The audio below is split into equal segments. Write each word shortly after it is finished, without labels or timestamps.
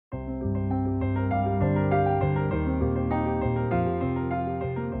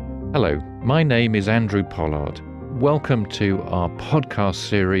Hello, my name is Andrew Pollard. Welcome to our podcast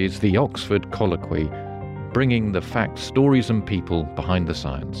series, The Oxford Colloquy, bringing the facts, stories and people behind the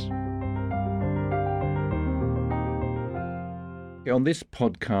science. On this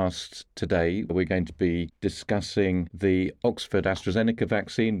podcast today, we're going to be discussing the Oxford AstraZeneca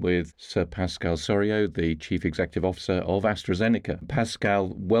vaccine with Sir Pascal Soriot, the Chief Executive Officer of AstraZeneca.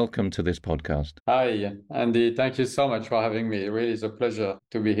 Pascal, welcome to this podcast. Hi, Andy. Thank you so much for having me. It really is a pleasure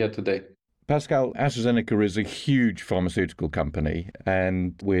to be here today. Pascal, AstraZeneca is a huge pharmaceutical company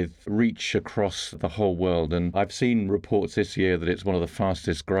and with reach across the whole world. And I've seen reports this year that it's one of the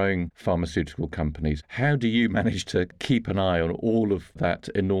fastest growing pharmaceutical companies. How do you manage to keep an eye on all of that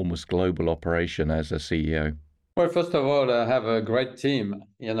enormous global operation as a CEO? Well, first of all, I have a great team.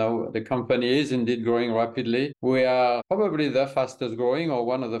 The company is indeed growing rapidly. We are probably the fastest growing or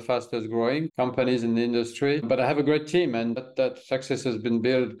one of the fastest growing companies in the industry. But I have a great team, and that success has been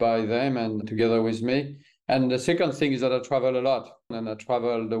built by them and together with me. And the second thing is that I travel a lot, and I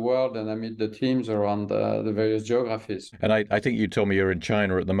travel the world and I meet the teams around the various geographies. And I think you told me you're in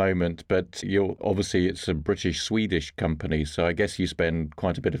China at the moment, but obviously it's a British-Swedish company. So I guess you spend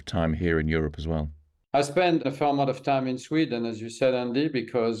quite a bit of time here in Europe as well. I spent a fair amount of time in Sweden, as you said, Andy,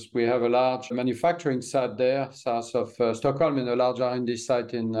 because we have a large manufacturing site there, south of Stockholm, and a large R&D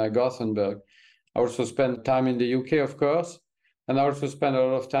site in Gothenburg. I also spent time in the UK, of course, and I also spent a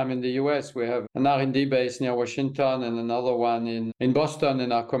lot of time in the US. We have an R&D base near Washington and another one in Boston,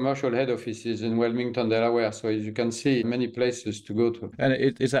 and our commercial head office is in Wilmington, Delaware. So as you can see, many places to go to. And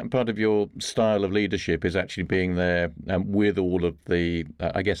is that part of your style of leadership, is actually being there with all of the,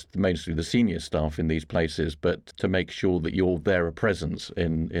 I guess, mostly the senior staff in these places, but to make sure that you're there a presence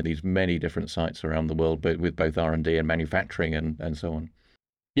in these many different sites around the world, but with both R&D and manufacturing and so on?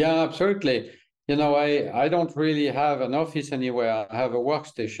 Yeah, absolutely. I don't really have an office anywhere. I have a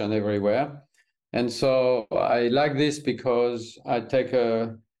workstation everywhere. And so I like this because I take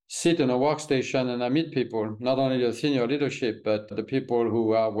a seat in a workstation and I meet people, not only the senior leadership, but the people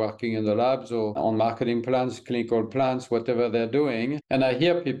who are working in the labs or on marketing plans, clinical plans, whatever they're doing. And I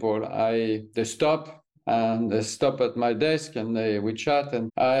hear people, they stop at my desk and we chat. And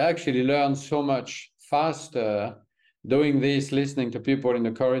I actually learn so much faster doing this, listening to people in the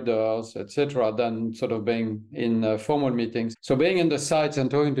corridors, etc., than sort of being in formal meetings. So being in the sites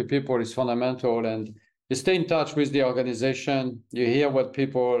and talking to people is fundamental, and you stay in touch with the organization, you hear what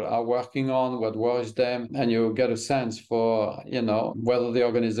people are working on, what worries them, and you get a sense for, whether the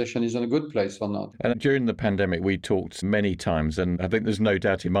organization is in a good place or not. And during the pandemic, we talked many times, and I think there's no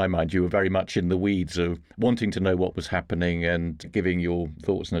doubt in my mind you were very much in the weeds of wanting to know what was happening and giving your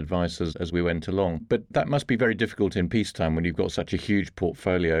thoughts and advice as we went along. But that must be very difficult in peacetime when you've got such a huge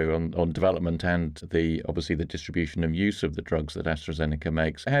portfolio on development and obviously the distribution and use of the drugs that AstraZeneca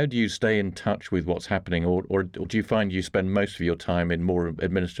makes. How do you stay in touch with what's happening? Or do you find you spend most of your time in more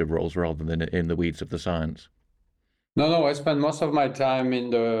administrative roles rather than in the weeds of the science? No, I spend most of my time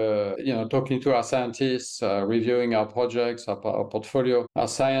in talking to our scientists, reviewing our projects, our portfolio, our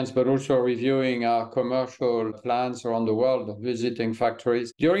science, but also reviewing our commercial plans around the world, visiting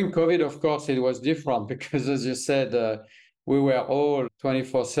factories. During COVID, of course, it was different because, as you said, we were all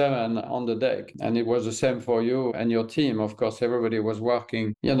 24/7 on the deck, and it was the same for you and your team. Of course, everybody was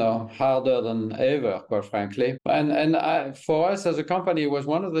working, harder than ever, quite frankly. And for us as a company, it was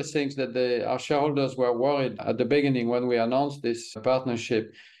one of the things that our shareholders were worried at the beginning when we announced this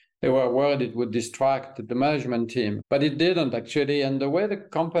partnership. They were worried it would distract the management team, but it didn't actually. And the way the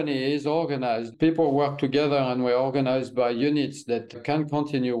company is organized, people work together and we're organized by units that can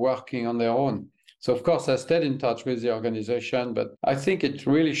continue working on their own. So, of course, I stayed in touch with the organization, but I think it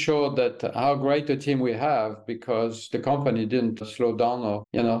really showed that how great a team we have, because the company didn't slow down or,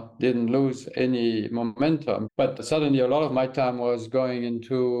 didn't lose any momentum. But suddenly a lot of my time was going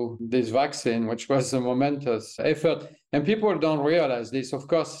into this vaccine, which was a momentous effort. And people don't realize this. Of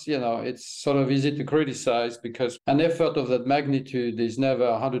course, it's sort of easy to criticize because an effort of that magnitude is never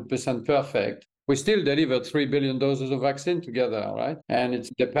 100% perfect. We still delivered 3 billion doses of vaccine together, right? And it's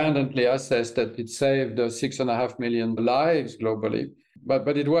independently assessed that it saved 6.5 million lives globally.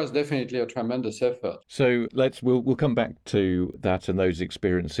 But it was definitely a tremendous effort. So we'll come back to that and those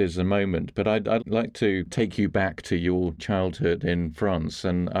experiences in a moment. But I'd like to take you back to your childhood in France.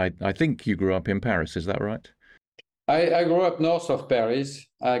 And I think you grew up in Paris, is that right? I grew up north of Paris.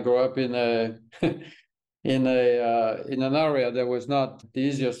 I grew up in in an area that was not the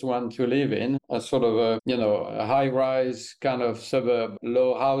easiest one to live in, a sort of a high-rise kind of suburb,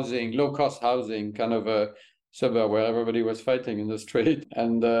 low-cost housing kind of a suburb where everybody was fighting in the street.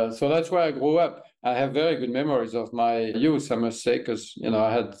 And so that's where I grew up. I have very good memories of my youth, I must say, because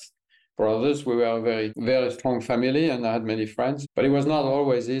I had brothers. We were a very, very strong family, and I had many friends, but it was not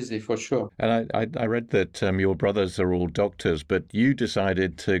always easy, for sure. And I read that your brothers are all doctors, but you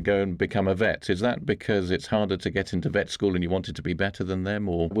decided to go and become a vet. Is that because it's harder to get into vet school and you wanted to be better than them,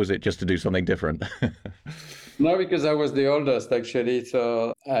 or was it just to do something different? No, because I was the oldest, actually.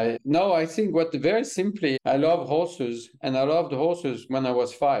 So I think very simply, I love horses, and I loved horses when I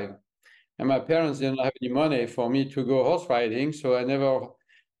was 5. And my parents didn't have any money for me to go horse riding, so I never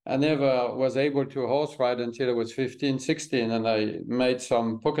was able to horse ride until I was 15, 16, and I made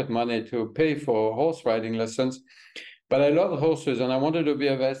some pocket money to pay for horse riding lessons. But I loved horses, and I wanted to be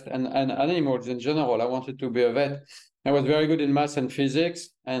a vet, and animals in general. I wanted to be a vet. I was very good in math and physics,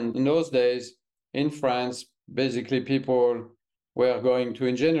 and in those days, in France, basically people were going to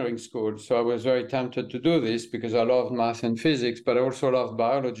engineering school. So I was very tempted to do this because I loved math and physics, but I also loved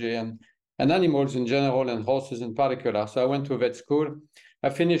biology and animals in general and horses in particular. So I went to vet school. I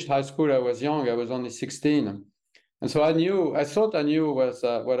finished high school. I was young. I was only 16. And so I thought I knew what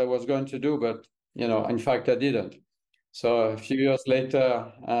I was going to do, but, in fact, I didn't. So a few years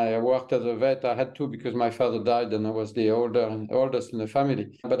later, I worked as a vet. I had to because my father died and I was the oldest in the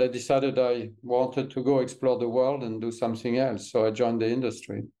family. But I decided I wanted to go explore the world and do something else. So I joined the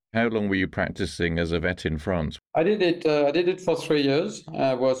industry. How long were you practicing as a vet in France? I did it for 3 years.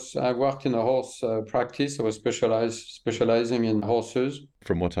 I worked in a horse practice. I was specializing in horses.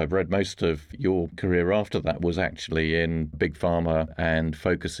 From what I've read, most of your career after that was actually in big pharma and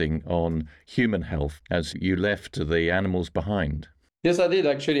focusing on human health as you left the animals behind. Yes, I did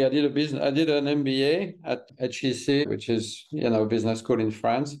actually. I did an MBA at HEC, which is a business school in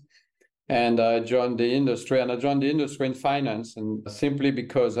France. And I joined the industry, and I joined the industry in finance, and simply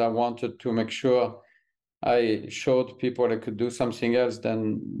because I wanted to make sure I showed people I could do something else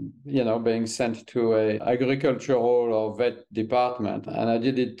than, being sent to a agricultural or vet department. And I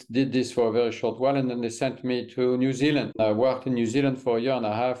did this for a very short while, and then they sent me to New Zealand. I worked in New Zealand for a year and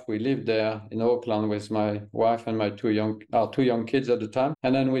a half. We lived there in Auckland with my wife and my two young kids at the time.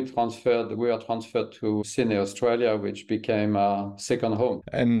 And then we were transferred to Sydney, Australia, which became our second home.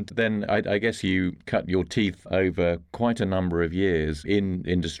 And then I guess you cut your teeth over quite a number of years in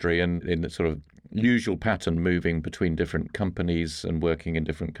industry and in the sort of usual pattern, moving between different companies and working in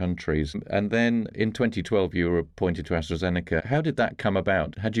different countries. And then in 2012, you were appointed to AstraZeneca. How did that come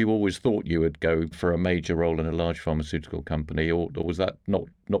about? Had you always thought you would go for a major role in a large pharmaceutical company, or was that not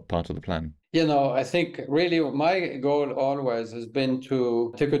part of the plan? I think really my goal always has been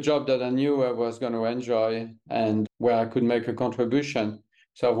to take a job that I knew I was going to enjoy and where I could make a contribution.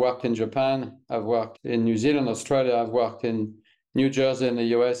 So I've worked in Japan, I've worked in New Zealand, Australia, I've worked in New Jersey in the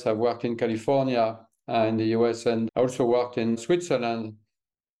US, I've worked in California in the US, and I also worked in Switzerland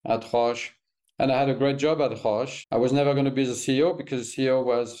at Roche. And I had a great job at Roche. I was never going to be the CEO because the CEO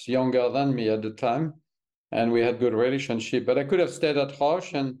was younger than me at the time, and we had good relationship. But I could have stayed at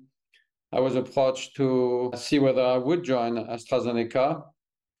Roche, and I was approached to see whether I would join AstraZeneca.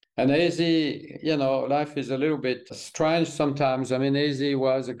 And AZ, life is a little bit strange sometimes. I mean, AZ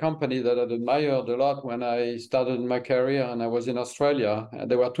was a company that I'd admired a lot when I started my career and I was in Australia.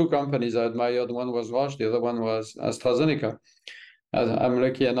 There were two companies I admired. One was Roche, the other one was AstraZeneca. I'm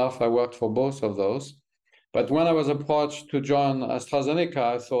lucky enough, I worked for both of those. But when I was approached to join AstraZeneca,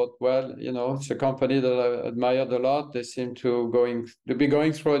 I thought, well, it's a company that I admired a lot. They seem to be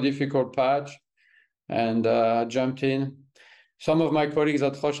going through a difficult patch, and I jumped in. Some of my colleagues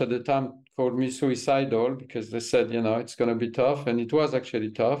at Roche at the time called me suicidal because they said, it's going to be tough. And it was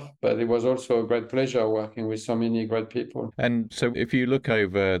actually tough, but it was also a great pleasure working with so many great people. And so if you look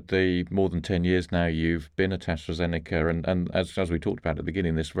over the more than 10 years now you've been at AstraZeneca, and as we talked about at the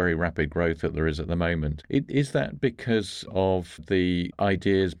beginning, this very rapid growth that there is at the moment, is that because of the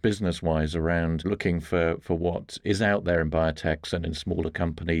ideas business-wise around looking for what is out there in biotechs and in smaller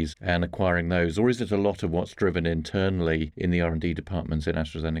companies and acquiring those, or is it a lot of what's driven internally in the R&D departments in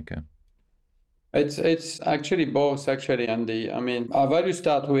AstraZeneca? It's actually both, Andy. I mean, our values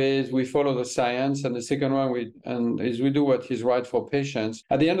start with we follow the science, and the second one is we do what is right for patients.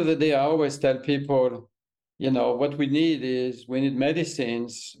 At the end of the day, I always tell people, what we need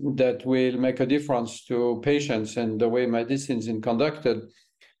medicines that will make a difference to patients and the way medicines is conducted.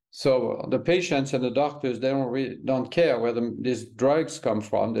 So the patients and the doctors, they don't care where these drugs come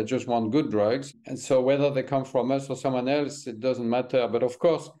from. They just want good drugs. And so whether they come from us or someone else, it doesn't matter. But of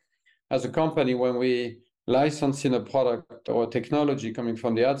course, as a company, when we license in a product or a technology coming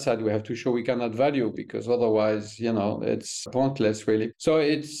from the outside, we have to show we can add value because otherwise, it's pointless, really. So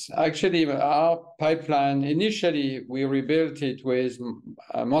it's actually our pipeline. Initially, we rebuilt it with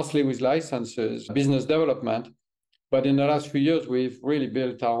mostly with licenses, business development. But in the last few years, we've really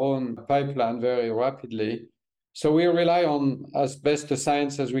built our own pipeline very rapidly. So we rely on as best the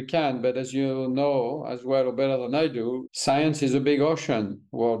science as we can. But as you know as well or better than I do, science is a big ocean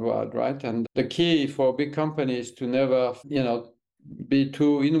worldwide, right? And the key for big companies to never, be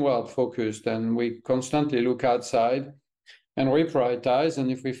too inward focused. And we constantly look outside and reprioritize.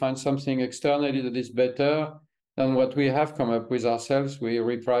 And if we find something externally that is better than what we have come up with ourselves, we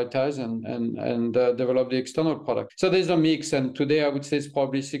reprioritize and develop the external product. So there's a mix. And today I would say it's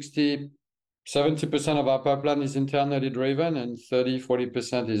probably 70% of our pipeline is internally driven and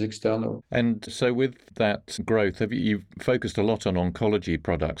 40% is external. And so with that growth, you've focused a lot on oncology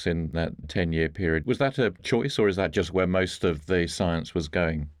products in that 10-year period. Was that a choice, or is that just where most of the science was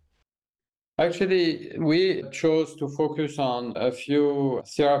going? Actually, we chose to focus on a few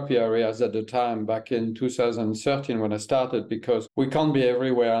therapy areas at the time back in 2013 when I started, because we can't be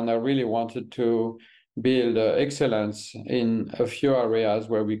everywhere. And I really wanted to build excellence in a few areas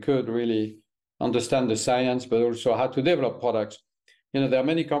where we could really understand the science, but also how to develop products. There are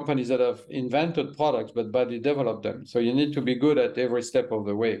many companies that have invented products, but badly developed them. So you need to be good at every step of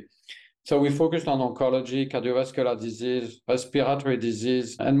the way. So we focused on oncology, cardiovascular disease, respiratory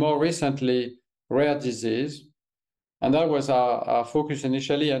disease, and more recently, rare disease. And that was our focus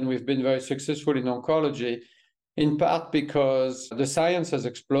initially, and we've been very successful in oncology, in part because the science has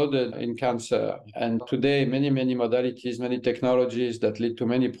exploded in cancer. And today, many modalities, many technologies that lead to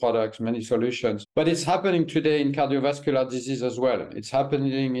many products, many solutions. But it's happening today in cardiovascular disease as well. It's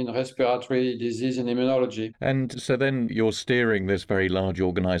happening in respiratory disease and immunology. And so then you're steering this very large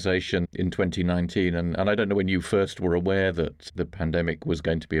organization in 2019. And I don't know when you first were aware that the pandemic was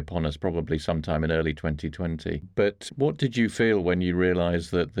going to be upon us, probably sometime in early 2020. But what did you feel when you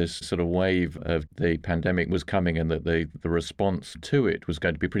realized that this sort of wave of the pandemic was coming, and that the response to it was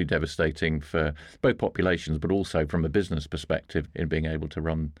going to be pretty devastating for both populations, but also from a business perspective in being able to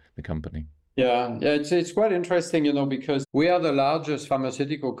run the company? Yeah, it's quite interesting, because we are the largest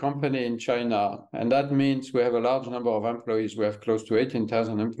pharmaceutical company in China, and that means we have a large number of employees. We have close to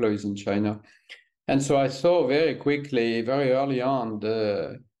 18,000 employees in China. And so I saw very quickly, very early on,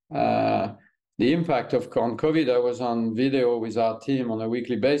 the impact of COVID. I was on video with our team on a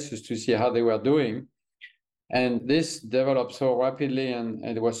weekly basis to see how they were doing. And this developed so rapidly, and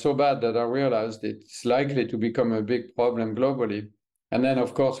it was so bad that I realized it's likely to become a big problem globally. And then,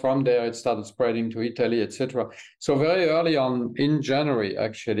 of course, from there, it started spreading to Italy, etc. So very early on, in January,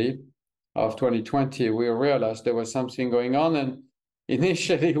 actually, of 2020, we realized there was something going on. And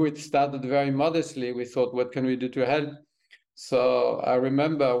initially, we started very modestly. We thought, what can we do to help? So I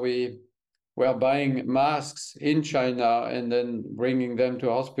remember we were buying masks in China and then bringing them to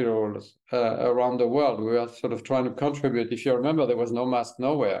hospitals around the world. We were sort of trying to contribute. If you remember, there was no mask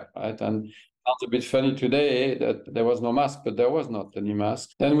nowhere, right? And it's a bit funny today that there was no mask, but there was not any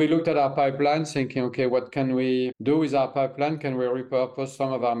mask. Then we looked at our pipeline thinking, okay, what can we do with our pipeline? Can we repurpose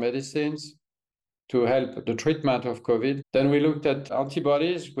some of our medicines to help the treatment of COVID? Then we looked at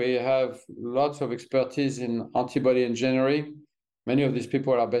antibodies. We have lots of expertise in antibody engineering. Many of these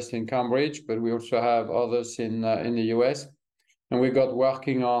people are based in Cambridge, but we also have others in the US. And we got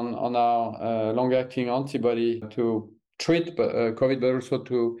working on our long-acting antibody to treat COVID, but also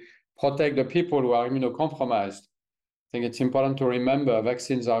to protect the people who are immunocompromised. I think it's important to remember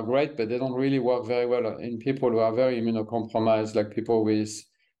vaccines are great, but they don't really work very well in people who are very immunocompromised, like people with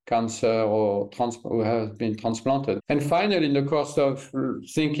cancer or who have been transplanted. And finally, in the course of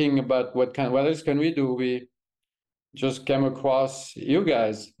thinking about what else can we do, we just came across you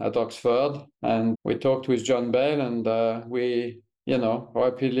guys at Oxford, and we talked with John Bell, and we,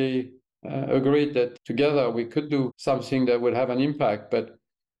 rapidly agreed that together we could do something that would have an impact. But,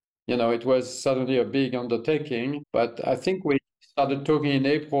 it was suddenly a big undertaking. But I think we started talking in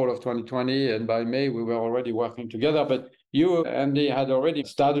April of 2020, and by May we were already working together. But you, Andy, had already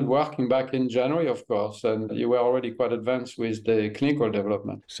started working back in January, of course, and you were already quite advanced with the clinical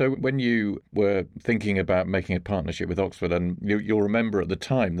development. So when you were thinking about making a partnership with Oxford, and you'll remember at the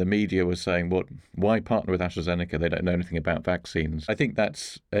time the media was saying, why partner with AstraZeneca? They don't know anything about vaccines. I think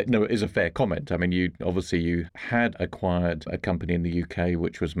that's it is a fair comment. I mean, you had acquired a company in the UK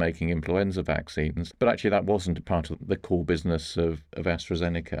which was making influenza vaccines, but actually that wasn't a part of the core business of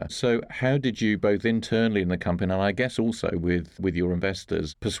AstraZeneca. So how did you, both internally in the company and I guess also with your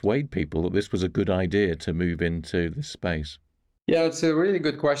investors, persuade people that this was a good idea to move into this space? Yeah, it's a really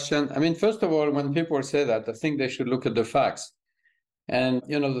good question. I mean, first of all, when people say that, I think they should look at the facts. And,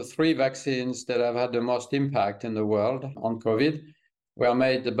 the 3 vaccines that have had the most impact in the world on COVID were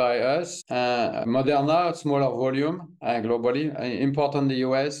made by us. Moderna, smaller volume globally, important in the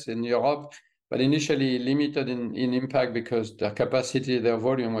US, in Europe, but initially limited in impact because their capacity, their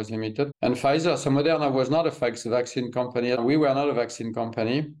volume was limited. And Pfizer, so Moderna was not a vaccine company. We were not a vaccine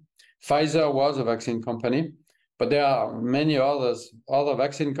company. Pfizer was a vaccine company. But there are many other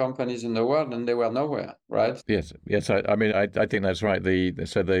vaccine companies in the world, and they were nowhere, right? Yes. I think that's right. The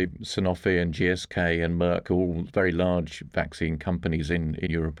Sanofi and GSK and Merck are all very large vaccine companies in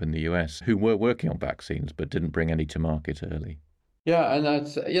Europe and the US who were working on vaccines but didn't bring any to market early. Yeah, and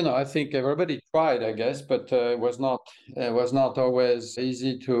that's, I think everybody tried, I guess, but it was not always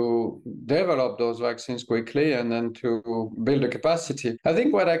easy to develop those vaccines quickly and then to build a capacity. I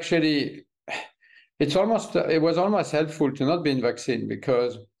think what actually it was almost helpful to not be in vaccine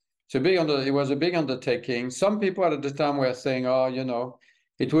because it was a big undertaking. Some people at the time were saying,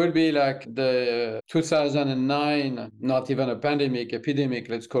 it will be like the 2009, not even a epidemic,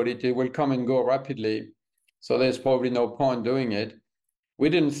 let's call it. It will come and go rapidly. So there's probably no point doing it. We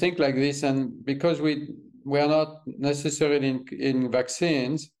didn't think like this. And because we are not necessarily in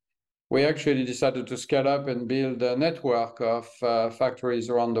vaccines, we actually decided to scale up and build a network of factories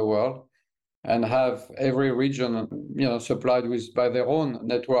around the world, and have every region, supplied by their own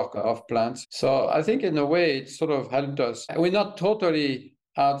network of plants. So I think in a way it sort of helped us. We're not totally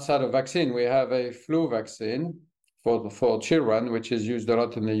outside of vaccine. We have a flu vaccine for children, which is used a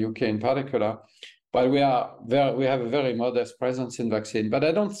lot in the UK in particular. But we have a very modest presence in vaccine. But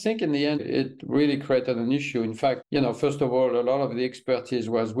I don't think in the end it really created an issue. In fact, first of all, a lot of the expertise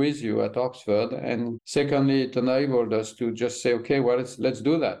was with you at Oxford. And secondly, it enabled us to just say, okay, well, let's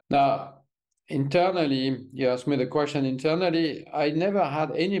do that. Now, internally, you asked me the question internally. I never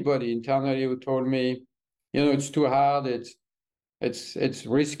had anybody internally who told me, it's too hard, it's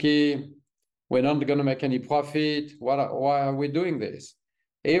risky, we're not going to make any profit. Why are we doing this?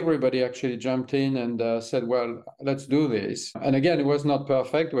 Everybody actually jumped in and said, well, let's do this. And again, it was not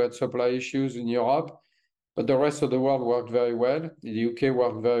perfect. We had supply issues in Europe, but the rest of the world worked very well. The UK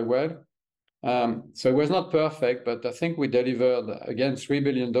worked very well. So it was not perfect, but I think we delivered, again, 3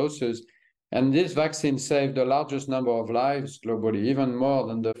 billion doses. And this vaccine saved the largest number of lives globally, even more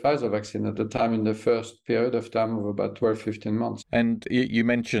than the Pfizer vaccine at the time, in the first period of time of about 12, 15 months. And you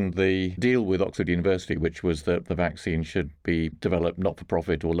mentioned the deal with Oxford University, which was that the vaccine should be developed not for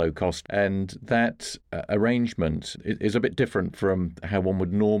profit or low cost. And that arrangement is a bit different from how one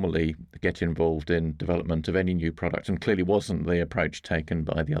would normally get involved in development of any new product, and clearly wasn't the approach taken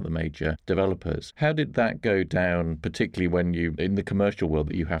by the other major developers. How did that go down, particularly when in the commercial world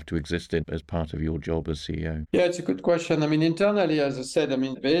that you have to exist in as part of your job as CEO? Yeah, it's a good question. Internally, as I said,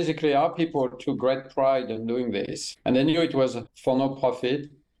 basically our people took great pride in doing this. And they knew it was for no profit,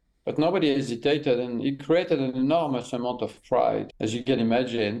 but nobody hesitated, and it created an enormous amount of pride, as you can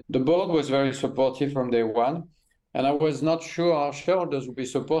imagine. The board was very supportive from day one, and I was not sure our shareholders would be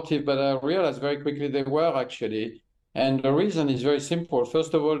supportive, but I realized very quickly they were actually. And the reason is very simple.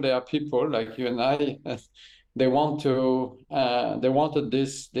 First of all, they are people like you and I. They wanted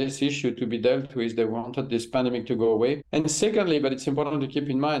this issue to be dealt with. They wanted this pandemic to go away. And secondly, but it's important to keep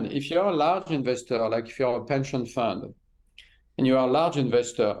in mind, if you're a large investor, like if you're a pension fund, and you are a large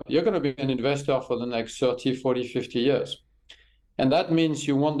investor, you're going to be an investor for the next 30, 40, 50 years. And that means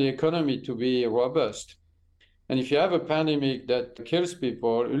you want the economy to be robust. And if you have a pandemic that kills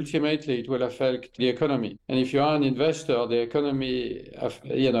people, ultimately it will affect the economy. And if you are an investor, the economy, if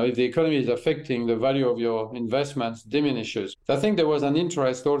the economy is affecting, the value of your investments diminishes. So I think there was an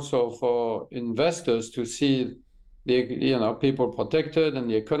interest also for investors to see people protected and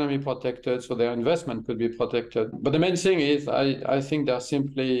the economy protected, so their investment could be protected. But the main thing is, I think they're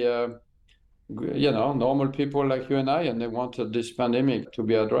simply normal people like you and I, and they wanted this pandemic to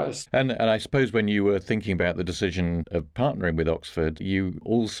be addressed. And I suppose when you were thinking about the decision of partnering with Oxford, you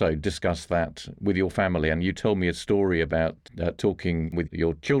also discussed that with your family, and you told me a story about talking with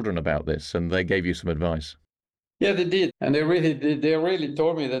your children about this, and they gave you some advice. Yeah, they did. And they really did. They really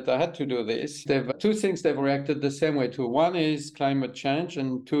told me that I had to do this. Two things they've reacted the same way to. One is climate change,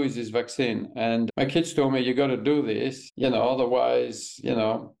 and two is this vaccine. And my kids told me, you got to do this, otherwise,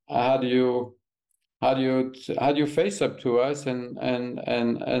 how do you face up to us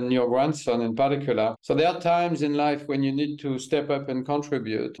and your grandson in particular? So there are times in life when you need to step up and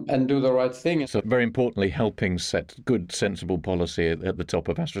contribute and do the right thing. So very importantly, helping set good, sensible policy at the top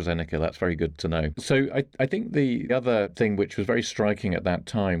of AstraZeneca. That's very good to know. So I think the other thing which was very striking at that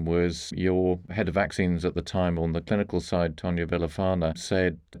time was your head of vaccines at the time on the clinical side, Tonia Villafana,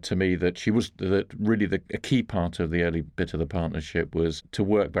 said to me that a key part of the early bit of the partnership was to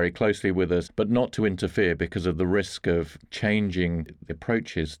work very closely with us, but not to interfere because of the risk of changing the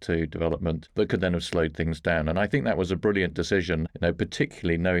approaches to development that could then have slowed things down. And I think that was a brilliant decision,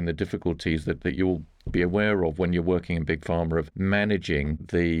 particularly knowing the difficulties that you'll be aware of when you're working in big pharma, of managing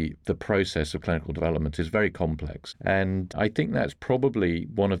the process of clinical development is very complex. And I think that's probably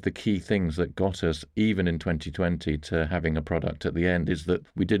one of the key things that got us, even in 2020, to having a product at the end, is that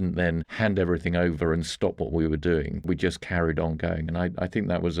we didn't then hand everything over and stop what we were doing. We just carried on going. And I think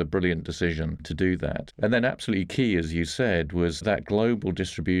that was a brilliant decision to do that. And then absolutely key, as you said, was that global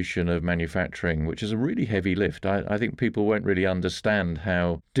distribution of manufacturing, which is a really heavy lift. I think people won't really understand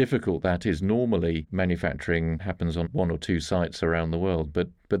how difficult that is. Normally, manufacturing happens on one or two sites around the world, but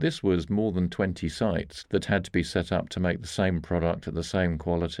this was more than 20 sites that had to be set up to make the same product at the same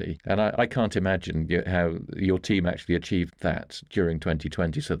quality. And I can't imagine how your team actually achieved that during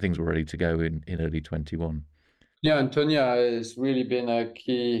 2020, so things were ready to go in early 21. Yeah, Antonia has really been a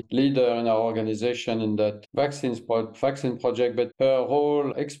key leader in our organization in that vaccine project, but her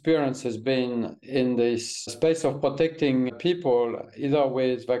whole experience has been in this space of protecting people, either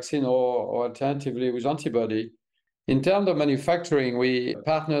with vaccine or alternatively with antibody. In terms of manufacturing, we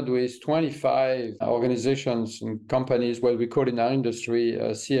partnered with 25 organizations and companies, what we call in our industry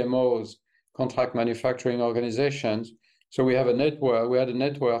CMOs, contract manufacturing organizations. So we had a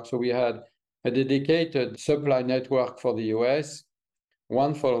network, so we had a dedicated supply network for the US,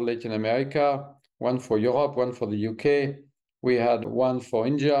 one for Latin America, one for Europe, one for the UK. We had one for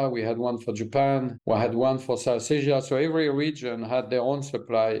India, we had one for Japan, we had one for South Asia. So every region had their own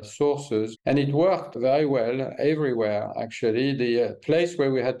supply sources, and it worked very well everywhere, actually. The place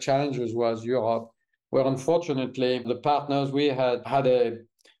where we had challenges was Europe, where unfortunately the partners we had a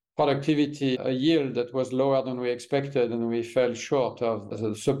productivity, a yield that was lower than we expected, and we fell short of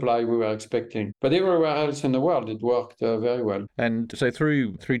the supply we were expecting. But everywhere else in the world, it worked very well. And so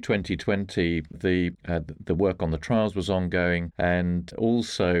through 2020, the work on the trials was ongoing, and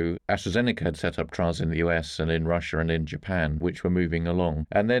also AstraZeneca had set up trials in the US and in Russia and in Japan, which were moving along.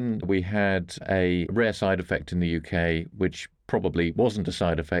 And then we had a rare side effect in the UK, which probably wasn't a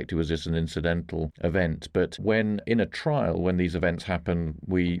side effect, it was just an incidental event. But when in a trial, when these events happen,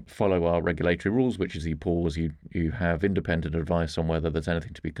 we follow our regulatory rules, which is you pause, you have independent advice on whether there's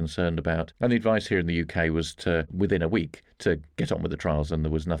anything to be concerned about. And the advice here in the UK was to, within a week, to get on with the trials, and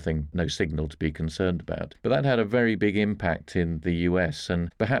there was no signal to be concerned about. But that had a very big impact in the US and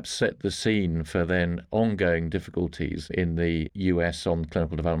perhaps set the scene for then ongoing difficulties in the US on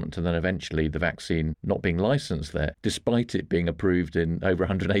clinical development, and then eventually the vaccine not being licensed there, despite it being approved in over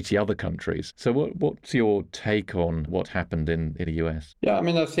 180 other countries. So what's your take on what happened in the US? Yeah, I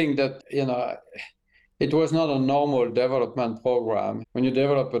mean, I think that, it was not a normal development program. When you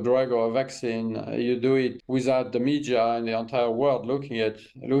develop a drug or a vaccine, you do it without the media and the entire world looking at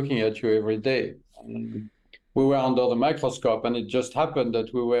you every day. We were under the microscope, and it just happened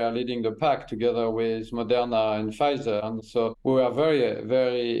that we were leading the pack together with Moderna and Pfizer. And so we were very,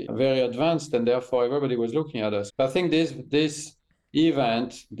 very, very advanced, and therefore everybody was looking at us. I think this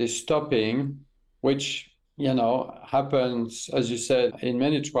event, this stopping, which, happens, as you said, in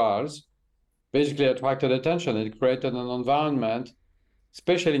many trials, basically attracted attention. It created an environment,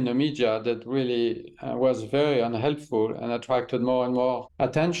 especially in the media, that really was very unhelpful and attracted more and more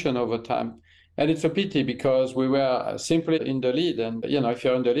attention over time. And it's a pity because we were simply in the lead. And, if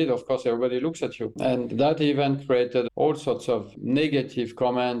you're in the lead, of course, everybody looks at you. And that event created all sorts of negative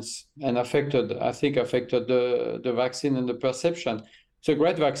comments and affected the vaccine and the perception. It's a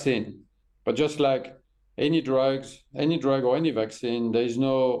great vaccine, but just like any drug or any vaccine, there's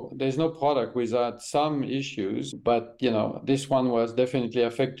no product without some issues. But, this one was definitely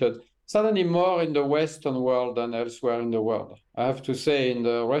affected. Certainly more in the Western world than elsewhere in the world. I have to say, in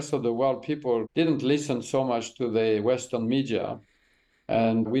the rest of the world, people didn't listen so much to the Western media,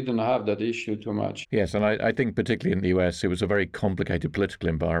 and we didn't have that issue too much. Yes, and I think particularly in the US, it was a very complicated political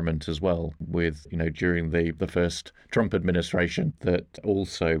environment as well, with, during the first Trump administration, that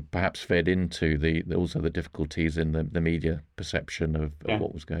also perhaps fed into the difficulties in the media perception of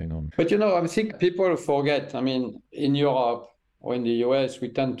what was going on. But, I think people forget, in Europe, or in the US, we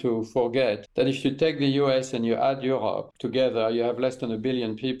tend to forget that if you take the US and you add Europe together, you have less than 1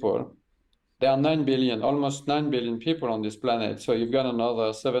 billion people. There are 9 billion, almost 9 billion people on this planet. So you've got another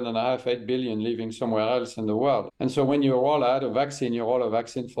 7.5, 8 billion living somewhere else in the world. And so when you roll out a vaccine, you roll a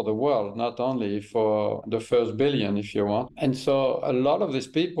vaccine for the world, not only for the first billion, if you want. And so a lot of these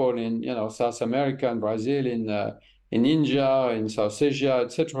people in, South America and Brazil, in India, in South Asia,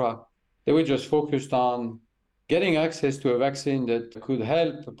 etc., they were just focused on getting access to a vaccine that could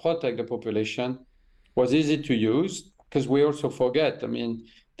help protect the population, was easy to use, because we also forget,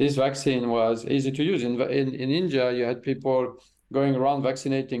 this vaccine was easy to use. In India, you had people going around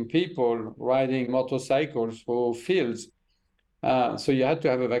vaccinating people, riding motorcycles through fields. So you had to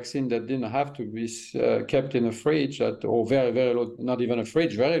have a vaccine that didn't have to be kept in a fridge or very, very low, not even a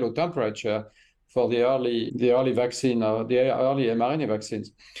fridge, very low temperature for the early vaccine or the early mRNA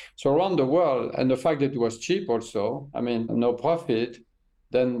vaccines. So around the world, and the fact that it was cheap also, I mean, no profit,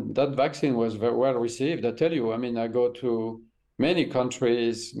 then that vaccine was very well received. I tell you, I mean, I go to many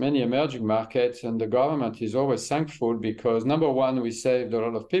countries, many emerging markets, and the government is always thankful because, number one, we saved a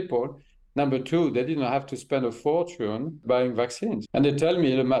lot of people. Number two, they didn't have to spend a fortune buying vaccines. And they tell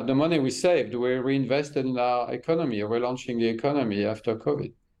me the money we saved, we reinvested in our economy, relaunching the economy after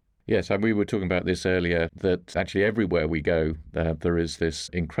COVID. Yes, and we were talking about this earlier, that actually everywhere we go, there is this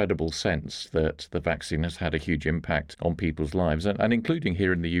incredible sense that the vaccine has had a huge impact on people's lives, and including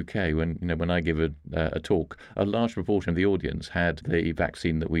here in the UK. When I give a talk, a large proportion of the audience had the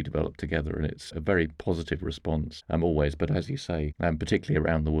vaccine that we developed together, and it's a very positive response, always, but as you say, particularly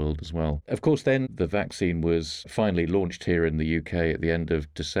around the world as well. Of course, then the vaccine was finally launched here in the UK at the end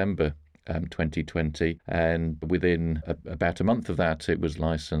of December 2020, and within about a month of that, it was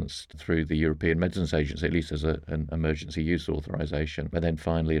licensed through the European Medicines Agency, at least as an emergency use authorization, and then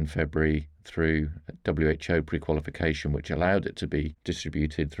finally in February through WHO pre-qualification, which allowed it to be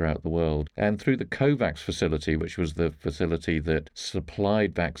distributed throughout the world. And through the COVAX facility, which was the facility that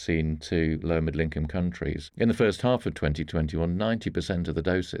supplied vaccine to low and middle-income countries, in the first half of 2021, 90% of the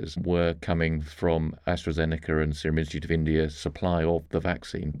doses were coming from AstraZeneca and Serum Institute of India supply of the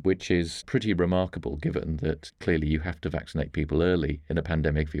vaccine, which is pretty remarkable given that clearly you have to vaccinate people early in a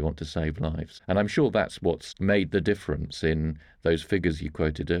pandemic if you want to save lives. And I'm sure that's what's made the difference in those figures you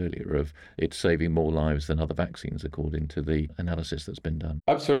quoted earlier of it saving more lives than other vaccines, according to the analysis that's been done.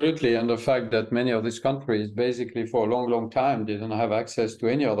 Absolutely. And the fact that many of these countries basically for a long, long time didn't have access to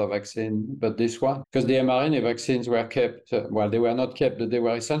any other vaccine but this one. Because the mRNA vaccines were kept, they were not kept, but they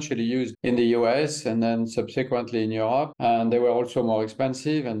were essentially used in the US and then subsequently in Europe. And they were also more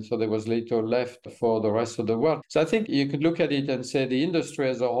expensive. And so there was little left for the rest of the world. So I think you could look at it and say the industry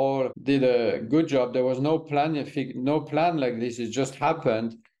as a whole did a good job. There was no plan like this. It just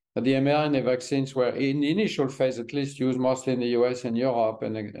happened. The mRNA vaccines were, in the initial phase at least, used mostly in the US and Europe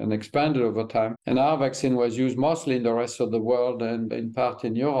and expanded over time. And our vaccine was used mostly in the rest of the world and in part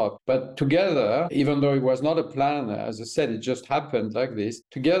in Europe. But together, even though it was not a plan, as I said, it just happened like this,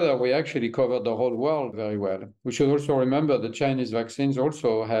 together we actually covered the whole world very well. We should also remember the Chinese vaccines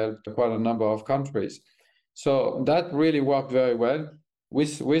also helped quite a number of countries. So that really worked very well.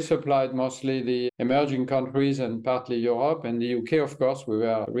 We supplied mostly the emerging countries and partly Europe, and the UK, of course, we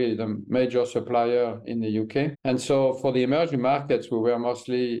were really the major supplier in the UK. And so for the emerging markets, we were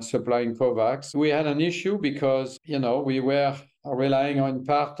mostly supplying COVAX. We had an issue because, we were relying in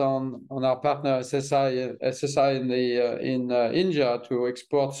part on our partner SSI in India to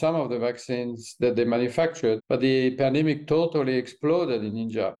export some of the vaccines that they manufactured. But the pandemic totally exploded in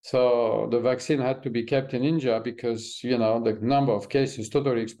India. So the vaccine had to be kept in India because, the number of cases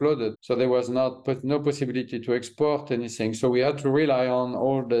totally exploded. So there was no possibility to export anything. So we had to rely on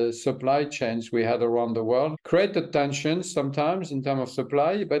all the supply chains we had around the world. Created tensions sometimes in terms of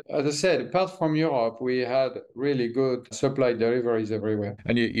supply. But as I said, apart from Europe, we had really good supply deliveries everywhere.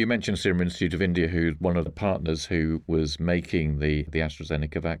 And you mentioned Serum Institute of India, who's one of the partners who was making the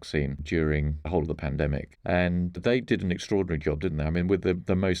AstraZeneca vaccine during the whole of the pandemic. And they did an extraordinary job, didn't they? I mean, with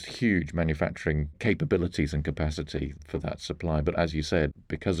the most huge manufacturing capabilities and capacity for that supply. But as you said,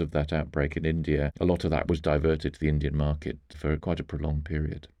 because of that outbreak in India, a lot of that was diverted to the Indian market for quite a prolonged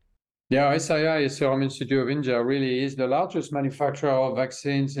period. Yeah, SII, Serum Institute of India, really is the largest manufacturer of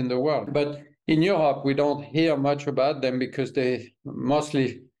vaccines in the world. But in Europe, we don't hear much about them because they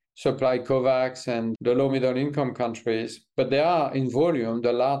mostly supply COVAX and the low-middle income countries. But they are, in volume,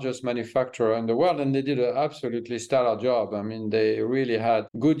 the largest manufacturer in the world, and they did an absolutely stellar job. I mean, they really had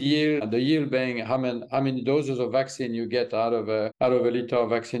good yield, the yield being how many doses of vaccine you get out of a liter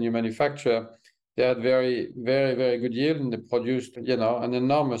of vaccine you manufacture. They had very, very, very good yield, and they produced, an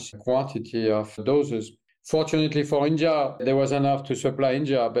enormous quantity of doses. Fortunately for India, there was enough to supply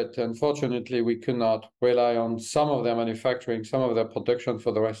India, but unfortunately, we could not rely on some of their manufacturing, some of their production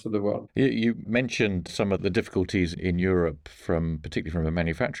for the rest of the world. You mentioned some of the difficulties in Europe, particularly from a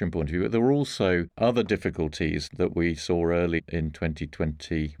manufacturing point of view, but there were also other difficulties that we saw early in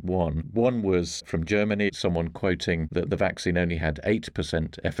 2021. One was from Germany, someone quoting that the vaccine only had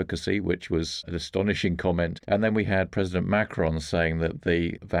 8% efficacy, which was an astonishing comment. And then we had President Macron saying that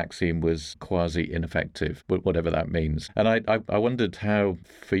the vaccine was quasi-ineffective. effective, whatever that means. And I wondered how,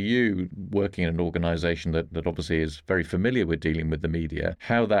 for you, working in an organisation that obviously is very familiar with dealing with the media,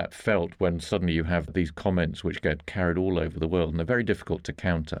 how that felt when suddenly you have these comments which get carried all over the world, and they're very difficult to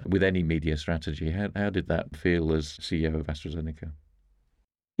counter with any media strategy. How did that feel as CEO of AstraZeneca?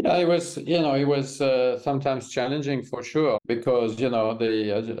 Yeah, it was sometimes challenging for sure because, as you know,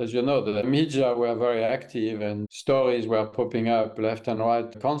 the media were very active and stories were popping up left and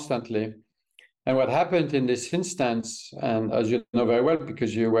right constantly. And what happened in this instance, and as you know very well,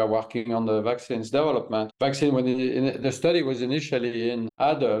 because you were working on the vaccines development, the study was initially in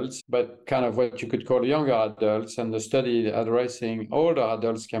adults, but kind of what you could call younger adults, and the study addressing older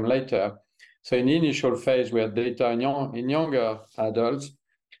adults came later. So in the initial phase, we had data in younger adults,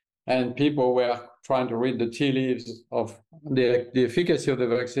 and people were trying to read the tea leaves of the efficacy of the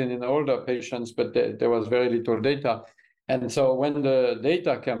vaccine in older patients, but there was very little data. And so when the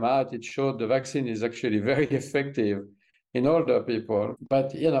data came out, it showed the vaccine is actually very effective in older people.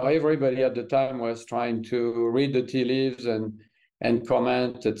 But, everybody at the time was trying to read the tea leaves and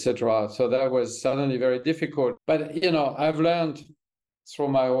comment, etc. So that was suddenly very difficult. But, I've learned through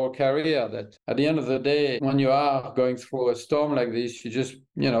my whole career that at the end of the day, when you are going through a storm like this, you just,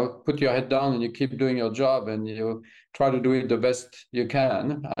 put your head down and you keep doing your job and you try to do it the best you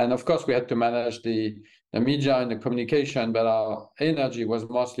can. And of course, we had to manage the media and the communication, but our energy was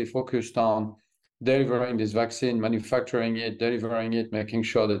mostly focused on delivering this vaccine, manufacturing it, delivering it, making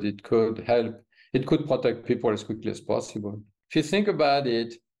sure that it could protect people as quickly as possible. If you think about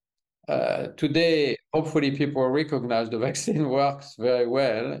it, today, hopefully people recognize the vaccine works very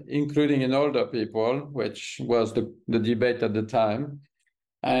well, including in older people, which was the debate at the time,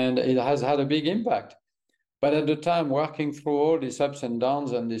 and it has had a big impact. But at the time, working through all these ups and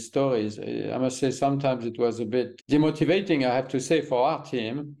downs and these stories, I must say sometimes it was a bit demotivating, I have to say, for our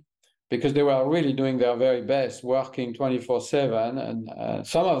team, because they were really doing their very best, working 24/7, and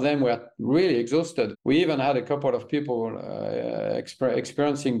some of them were really exhausted. We even had a couple of people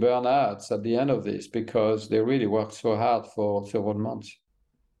experiencing burnouts at the end of this because they really worked so hard for several months.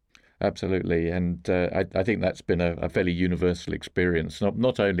 Absolutely, and I think that's been a fairly universal experience,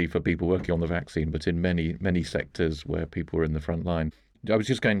 not only for people working on the vaccine, but in many sectors where people are in the front line. I was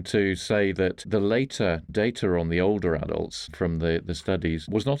just going to say that the later data on the older adults from the studies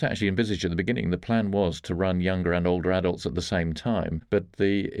was not actually envisaged at the beginning. The plan was to run younger and older adults at the same time, but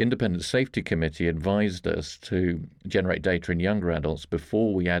the Independent Safety Committee advised us to generate data in younger adults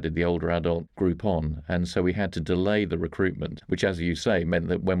before we added the older adult group on, and so we had to delay the recruitment, which, as you say, meant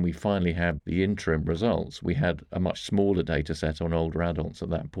that when we finally had the interim results, we had a much smaller data set on older adults at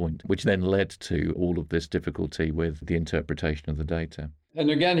that point, which then led to all of this difficulty with the interpretation of the data. And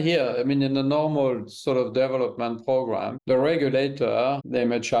again here, in the normal sort of development program, the regulator, the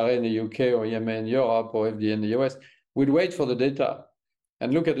MHRA in the UK or EMA in Europe or FDA in the US, would wait for the data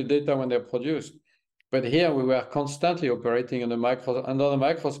and look at the data when they're produced. But here we were constantly operating under the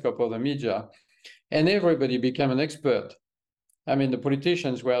microscope of the media, and everybody became an expert. The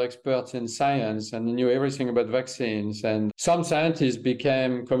politicians were experts in science and knew everything about vaccines. And some scientists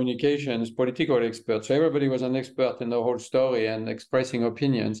became political experts. So everybody was an expert in the whole story and expressing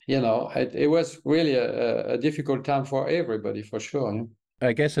opinions. It was really a difficult time for everybody, for sure.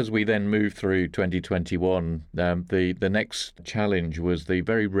 I guess as we then move through 2021, the next challenge was the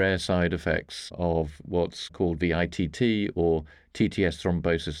very rare side effects of what's called the ITT, or TTS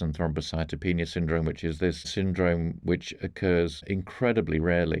thrombosis and thrombocytopenia syndrome, which is this syndrome which occurs incredibly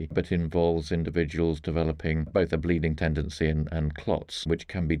rarely, but involves individuals developing both a bleeding tendency and clots, which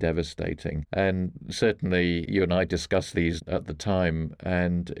can be devastating. And certainly you and I discussed these at the time,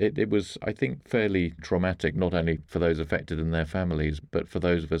 and it was, I think, fairly traumatic, not only for those affected and their families, but for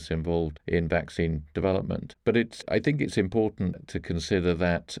those of us involved in vaccine development. But I think it's important to consider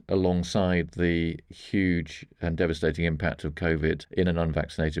that alongside the huge and devastating impact of COVID in an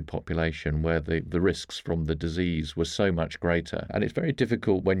unvaccinated population, where the risks from the disease were so much greater. And it's very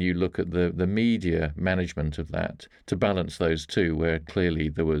difficult when you look at the media management of that to balance those two, where clearly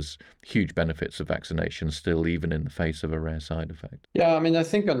there was huge benefits of vaccination still, even in the face of a rare side effect. Yeah, I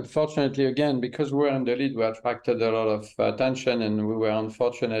think unfortunately, again, because we were in the lead, we attracted a lot of attention, and we were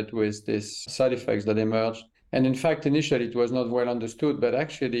unfortunate with these side effects that emerged. And in fact, initially it was not well understood, but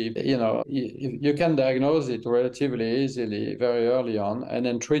actually, you can diagnose it relatively easily very early on and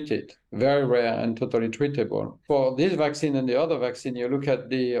then treat it. Very rare and totally treatable. For this vaccine and the other vaccine, you look at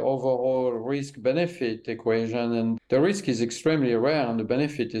the overall risk-benefit equation, and the risk is extremely rare and the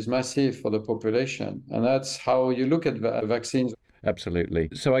benefit is massive for the population. And that's how you look at vaccines. Absolutely.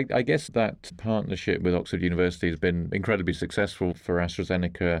 So I guess that partnership with Oxford University has been incredibly successful for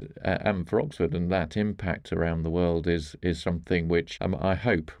AstraZeneca and for Oxford, and that impact around the world is something which I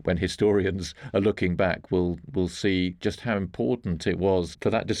hope when historians are looking back will see just how important it was for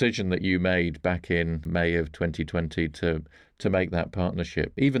that decision that you made back in May of 2020 to make that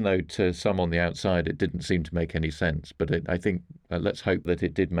partnership, even though to some on the outside it didn't seem to make any sense. But I think let's hope that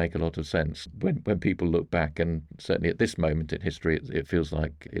it did make a lot of sense when people look back, and certainly at this moment in history, it feels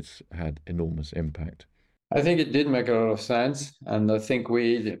like it's had enormous impact. I think it did make a lot of sense, and I think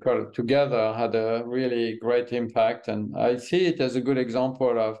we together had a really great impact. And I see it as a good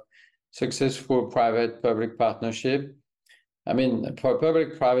example of successful private-public partnership. I mean,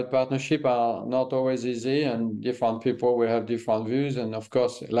 public-private partnership are not always easy, and different people will have different views. And of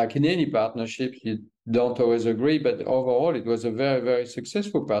course, like in any partnership, you don't always agree, but overall, it was a very, very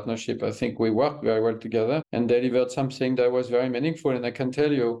successful partnership. I think we worked very well together and delivered something that was very meaningful. And I can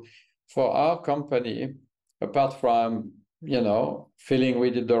tell you, for our company, apart from feeling we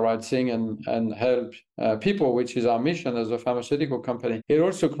did the right thing and help people, which is our mission as a pharmaceutical company, it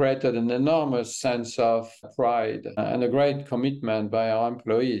also created an enormous sense of pride and a great commitment by our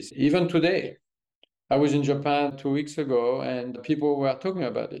employees. Even today, I was in Japan 2 weeks ago, and people were talking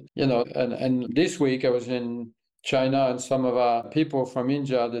about it. And this week I was in China, and some of our people from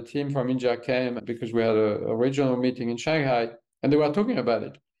India, the team from India came because we had a regional meeting in Shanghai, and they were talking about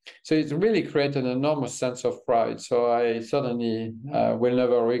it. So it's really created an enormous sense of pride. So I certainly will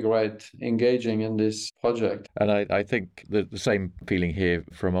never regret engaging in this project. And I think the same feeling here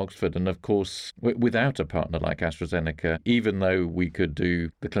from Oxford. And of course, without a partner like AstraZeneca, even though we could do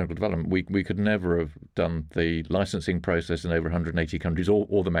the clinical development, we could never have done the licensing process in over 180 countries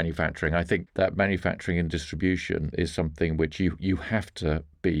or the manufacturing. I think that manufacturing and distribution is something which you have to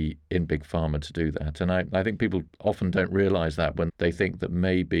be in big pharma to do that. And I think people often don't realize that when they think that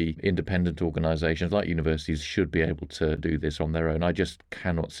maybe independent organizations like universities should be able to do this on their own. I just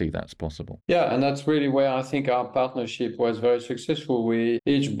cannot see that's possible. Yeah, and that's really where I think our partnership was very successful. We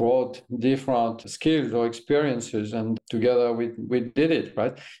each brought different skills or experiences, and together we did it,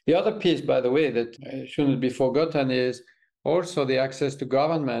 right? The other piece, by the way, that shouldn't be forgotten is also the access to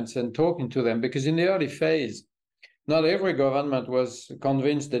governments and talking to them, because in the early phase, not every government was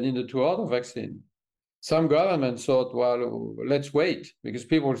convinced they needed to order vaccine. Some governments thought, well, let's wait, because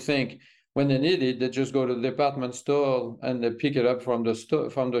people think when they need it, they just go to the department store and they pick it up from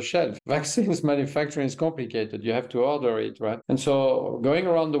the shelf. Vaccines manufacturing is complicated. You have to order it, right? And so going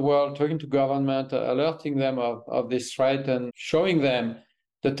around the world, talking to government, alerting them of this threat and showing them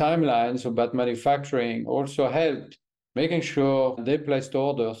the timelines about manufacturing also helped making sure they placed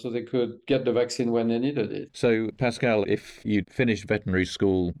orders so they could get the vaccine when they needed it. So, Pascal, if you'd finished veterinary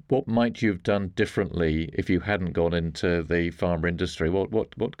school, what might you have done differently if you hadn't gone into the pharma industry?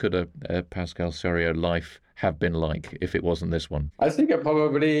 What could a Pascal Soriot life have been like if it wasn't this one? I think I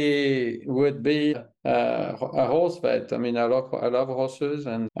probably would be a horse vet. I mean, I love horses,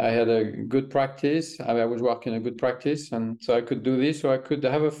 and I had a good practice. I was working a good practice, and so I could do this, or I could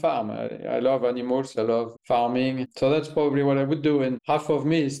have a farm. I love animals. I love farming. So that's probably what I would do. And half of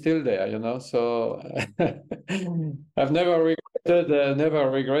me is still there, So I've never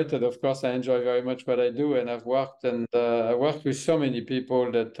regretted. Of course, I enjoy very much what I do, and I've worked with so many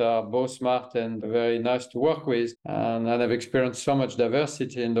people that are both smart and very nice to work with, and I've experienced so much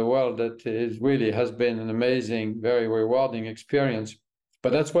diversity in the world that it really has been an amazing, very rewarding experience.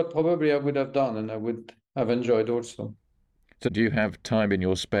 But that's what probably I would have done, and I would have enjoyed also. So do you have time in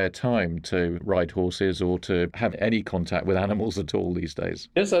your spare time to ride horses or to have any contact with animals at all these days?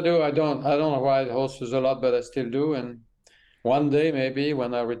 Yes, I do. I don't ride horses a lot, but I still do. And one day, maybe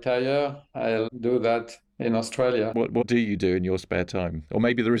when I retire, I'll do that in Australia. What do you do in your spare time? Or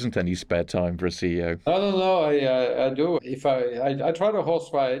maybe there isn't any spare time for a CEO. No. I do. If I try to horse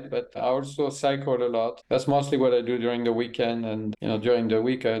ride, but I also cycle a lot. That's mostly what I do during the weekend. And during the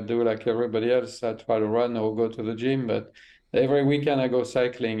week, I do like everybody else. I try to run or go to the gym, but every weekend I go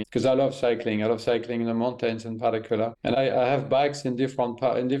cycling because I love cycling. I love cycling in the mountains in particular. And I have bikes in different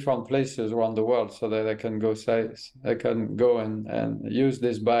places around the world so that I can go and use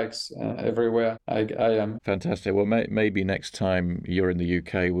these bikes everywhere I am. Fantastic. Well, maybe next time you're in the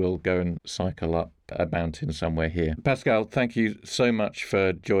UK, we'll go and cycle up a mountain somewhere here. Pascal, thank you so much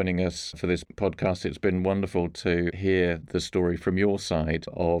for joining us for this podcast. It's been wonderful to hear the story from your side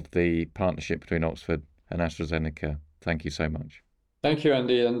of the partnership between Oxford and AstraZeneca. Thank you so much. Thank you,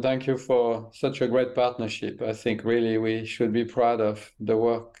 Andy, and thank you for such a great partnership. I think really we should be proud of the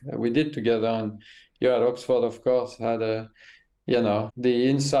work we did together. And you at Oxford, of course, had a the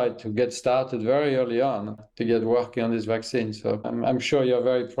insight to get started very early on to get working on this vaccine. So I'm sure you're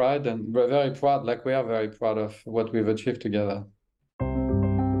very proud, and we're very proud, like we are very proud of what we've achieved together.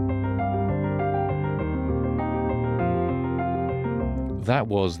 That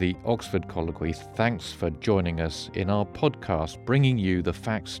was the Oxford Colloquy. Thanks for joining us in our podcast, bringing you the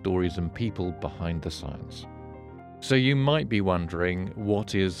facts, stories and people behind the science. So you might be wondering,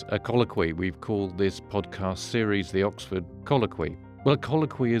 what is a colloquy? We've called this podcast series the Oxford Colloquy. Well, a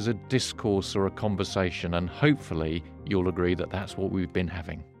colloquy is a discourse or a conversation, and hopefully you'll agree that that's what we've been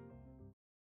having.